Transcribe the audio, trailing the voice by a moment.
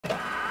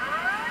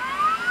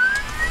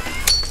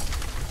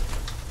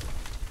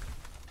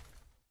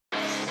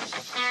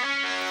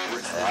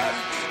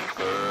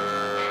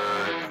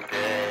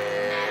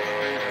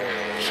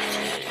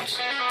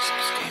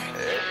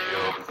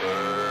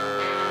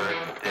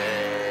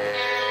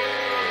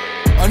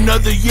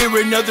Another year,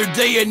 another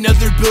day,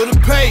 another bill to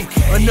pay.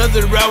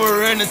 Another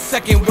hour and a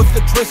second with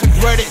the twist of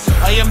credit.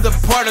 I am the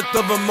product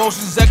of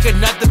emotions I could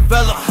not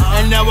develop,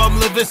 and now I'm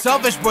living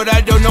selfish, but I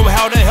don't know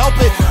how to help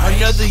it.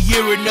 Another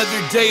year,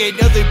 another day,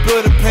 another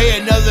bill to pay.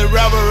 Another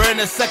hour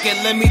and a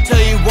second. Let me tell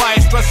you why I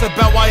stress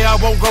about why I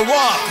won't grow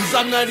up. Cause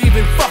I'm not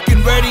even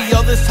fucking ready.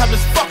 All this time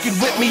is fucking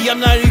with me. I'm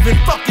not even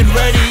fucking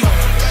ready.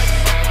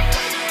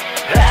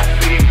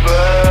 Happy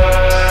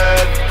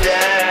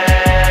birthday.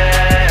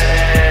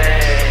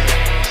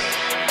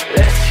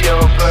 It's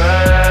your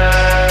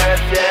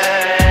birthday.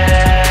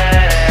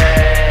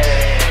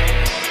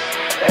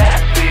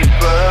 Happy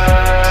birthday.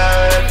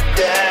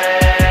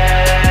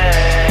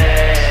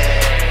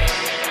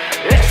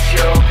 It's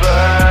your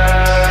birthday.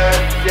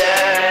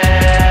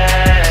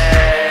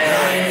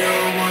 I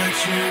know what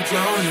you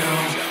don't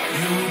know.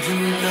 You do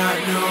not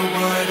know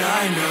what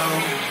I know.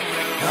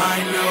 I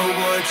know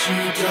what you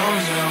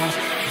don't know.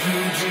 You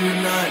do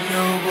not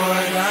know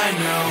what I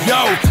know.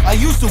 Yo, I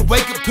used to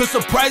wake up to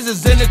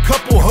surprises and a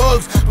couple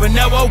hugs, but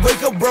now I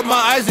wake up, rub my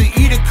eyes and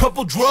eat a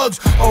couple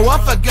drugs. Oh, I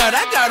forgot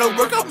I gotta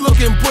work, I'm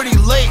looking pretty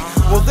late.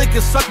 Well, they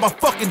can suck my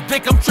fucking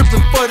dick, I'm tripping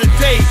for the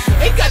day.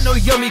 Ain't got no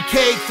yummy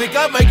cake, think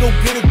I might go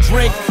get a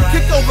drink.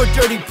 Kick over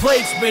dirty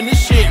plates, man,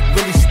 this shit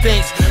really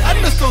stinks. I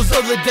miss those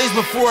other days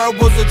before I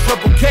was a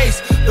trouble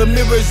case. The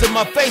mirror's in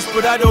my face,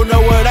 but I don't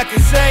know what I can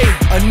say.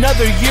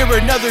 Another year,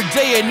 another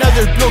day,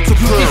 another bill to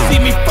pay. You can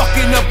see me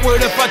fucking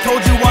upward if I told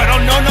you I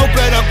don't know no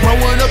better.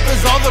 Growing up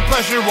is all the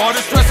pressure, all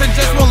the stress, and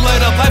just won't let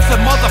up. Life's a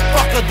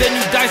motherfucker, then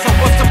you die, so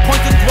what's the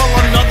point to dwell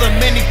on other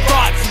many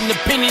thoughts and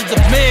opinions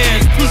of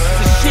men? Pieces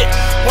of shit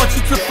want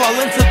you to fall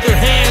into their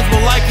hands.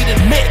 Well, I can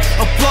admit,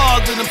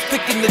 applaud, and I'm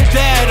sticking to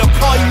dad. I'll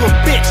call you a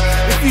bitch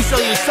if you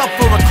sell yourself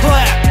for a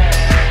clap.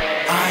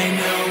 I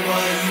know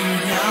what you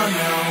now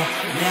know.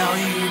 Now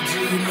you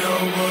do know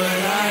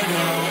what I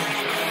know.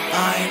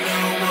 I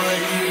know what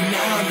you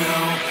now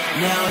know.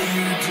 Now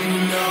you do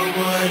know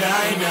what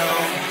I know.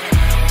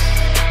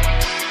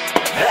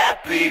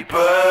 Happy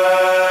birthday.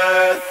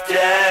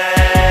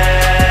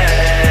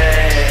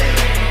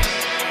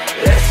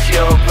 It's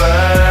your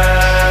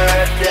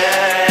birthday.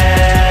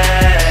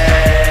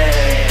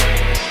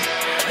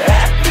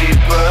 Happy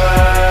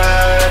birthday.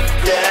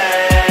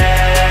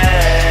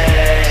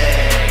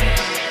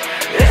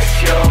 It's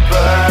your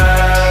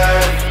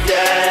birthday.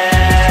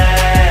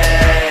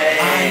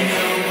 I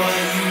know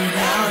what you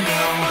now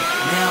know.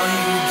 Now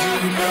you do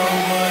know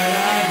what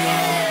I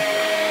know.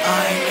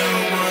 I know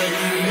what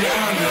you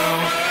now know.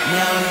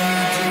 Now